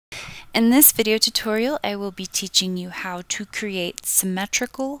In this video tutorial, I will be teaching you how to create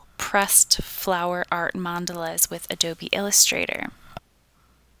symmetrical pressed flower art mandalas with Adobe Illustrator.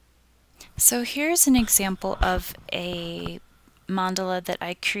 So here's an example of a mandala that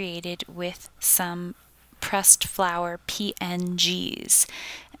I created with some pressed flower PNGs.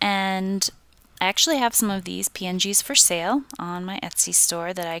 And I actually have some of these PNGs for sale on my Etsy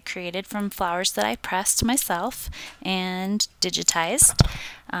store that I created from flowers that I pressed myself and digitized.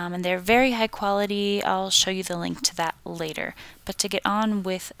 And they're very high quality. I'll show you the link to that later. But to get on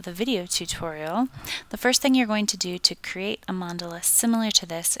with the video tutorial, the first thing you're going to do to create a mandala similar to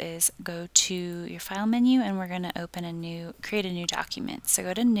this is go to your file menu, and we're going to create a new document. So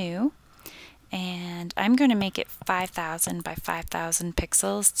go to New, and I'm going to make it 5,000 by 5,000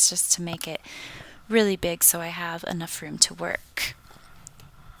 pixels just to make it really big so I have enough room to work.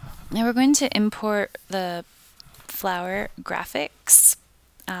 Now we're going to import the flower graphics,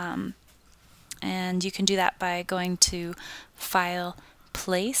 and you can do that by going to File,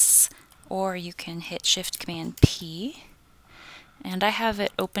 Place, or you can hit Shift Command P. And I have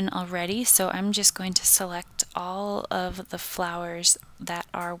it open already, so I'm just going to select all of the flowers that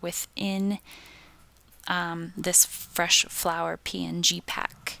are within this fresh flower PNG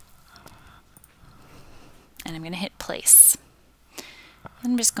pack. And I'm going to hit Place.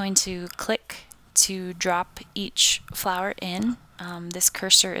 I'm just going to click to drop each flower in. This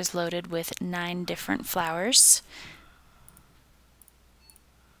cursor is loaded with 9 different flowers.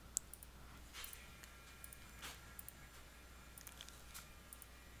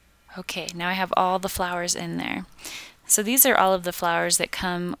 Okay, now I have all the flowers in there. So these are all of the flowers that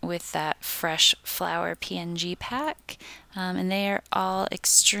come with that fresh flower PNG pack, and they are all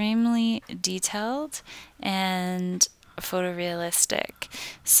extremely detailed and photorealistic.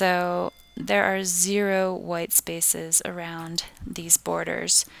 So there are 0 white spaces around these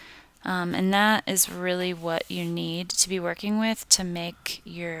borders, and that is really what you need to be working with to make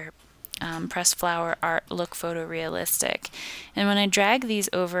your pressed flower art look photorealistic. And when I drag these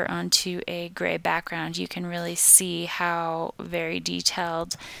over onto a gray background, you can really see how very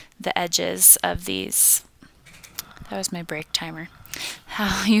detailed the edges of these, that was my break timer,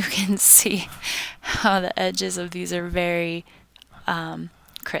 how you can see how the edges of these are very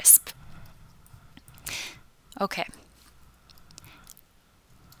crisp. Okay.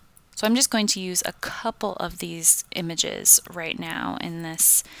 So I'm just going to use a couple of these images right now in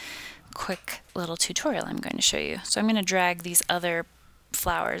this quick little tutorial I'm going to show you. So I'm going to drag these other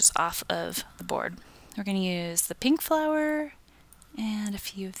flowers off of the board. We're going to use the pink flower and a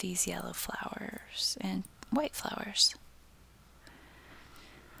few of these yellow flowers and white flowers.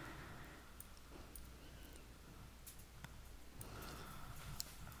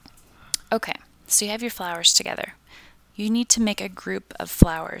 Okay, so you have your flowers together. You need to make a group of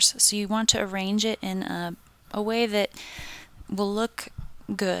flowers. So you want to arrange it in a way that will look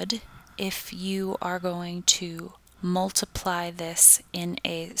good if you are going to multiply this in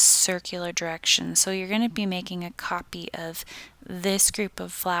a circular direction. So you're going to be making a copy of this group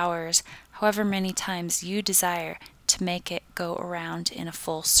of flowers however many times you desire to make it go around in a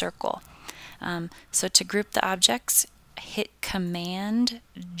full circle. So to group the objects, hit Command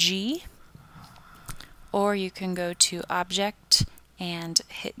G, or you can go to Object and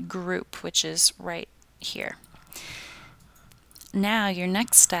hit Group, which is right here. Now your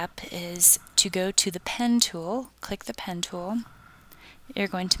next step is to go to the pen tool, click the pen tool. You're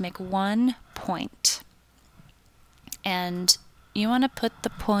going to make one point, and you want to put the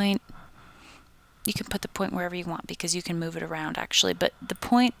point, you can put the point wherever you want because you can move it around actually, but the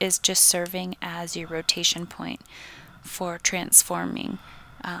point is just serving as your rotation point for transforming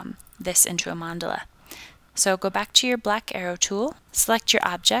this into a mandala. So go back to your black arrow tool, select your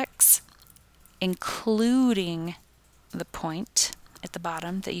objects, including the point at the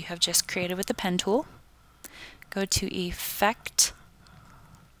bottom that you have just created with the pen tool. Go to Effect,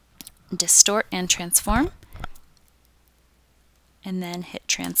 Distort and Transform, and then hit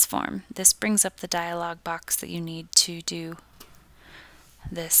Transform. This brings up the dialog box that you need to do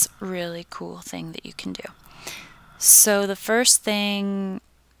this really cool thing that you can do. So the first thing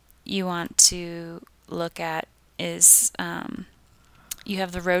you want to look at is you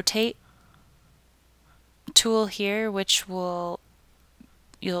have the Rotate tool here, which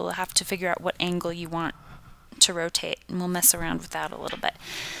you'll have to figure out what angle you want to rotate, and we'll mess around with that a little bit.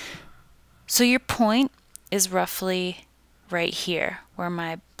 So your point is roughly right here where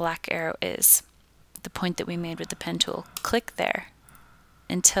my black arrow is, the point that we made with the pen tool. Click there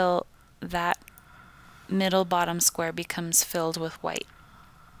until that middle bottom square becomes filled with white.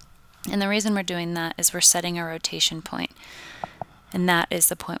 And the reason we're doing that is we're setting a rotation point. And that is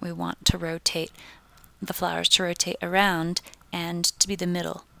the point we want to rotate the flowers to rotate around and to be the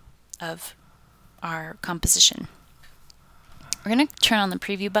middle of our composition. We're going to turn on the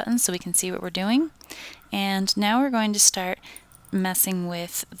preview button so we can see what we're doing. And now we're going to start messing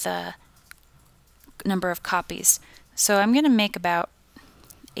with the number of copies. So I'm going to make about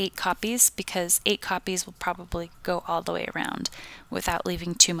 8 copies because 8 copies will probably go all the way around without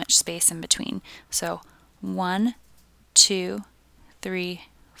leaving too much space in between. So 1, 2, 3,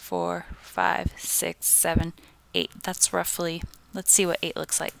 4, 5, 6, 7, 8. That's roughly, let's see what 8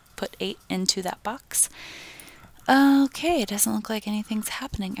 looks like. Put 8 into that box. Okay, it doesn't look like anything's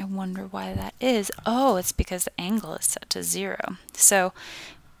happening. I wonder why that is. Oh, it's because the angle is set to 0. So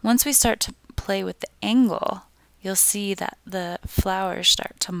once we start to play with the angle, you'll see that the flowers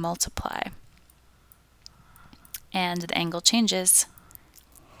start to multiply. And the angle changes.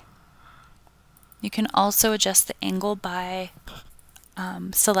 You can also adjust the angle by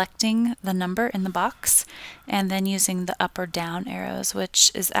selecting the number in the box and then using the up or down arrows,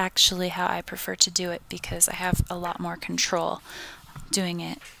 which is actually how I prefer to do it because I have a lot more control doing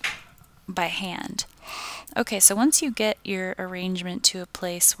it by hand. Okay, so once you get your arrangement to a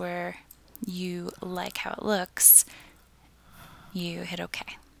place where you like how it looks, you hit OK.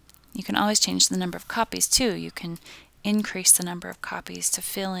 You can always change the number of copies too. You can increase the number of copies to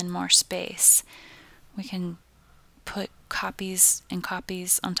fill in more space. We can put copies and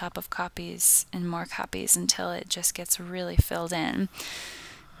copies on top of copies and more copies until it just gets really filled in.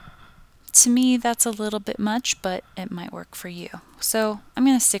 To me, that's a little bit much, but it might work for you. So I'm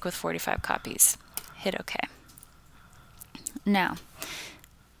going to stick with 45 copies. Hit OK. Now,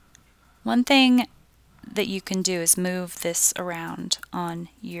 one thing that you can do is move this around on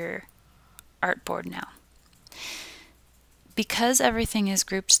your artboard now. Because everything is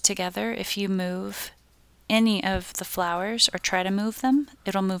grouped together, if you move any of the flowers or try to move them,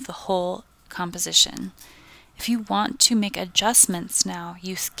 it'll move the whole composition. If you want to make adjustments now,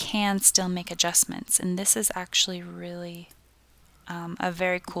 you can still make adjustments, and this is actually really a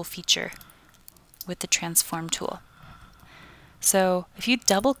very cool feature with the transform tool. So if you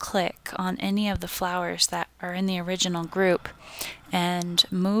double click on any of the flowers that are in the original group and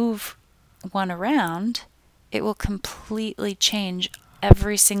move one around, it will completely change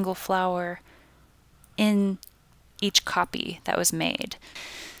every single flower in each copy that was made.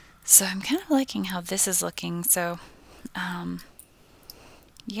 So I'm kind of liking how this is looking. So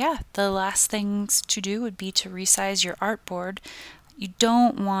yeah, the last things to do would be to resize your artboard. You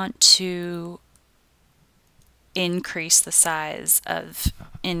don't want to increase the size of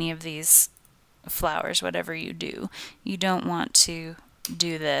any of these flowers, whatever you do. You don't want to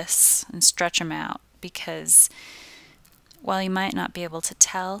do this and stretch them out, because while you might not be able to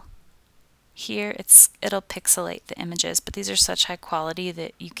tell here, it'll pixelate the images, but these are such high quality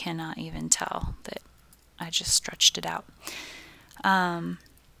that you cannot even tell that I just stretched it out.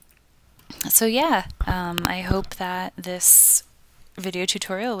 So yeah, I hope that this video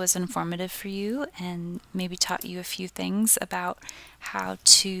tutorial was informative for you and maybe taught you a few things about how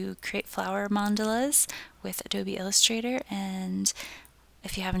to create flower mandalas with Adobe Illustrator. And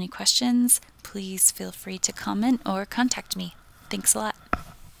if you have any questions, please feel free to comment or contact me. Thanks a lot.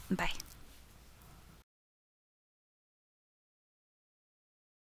 Bye.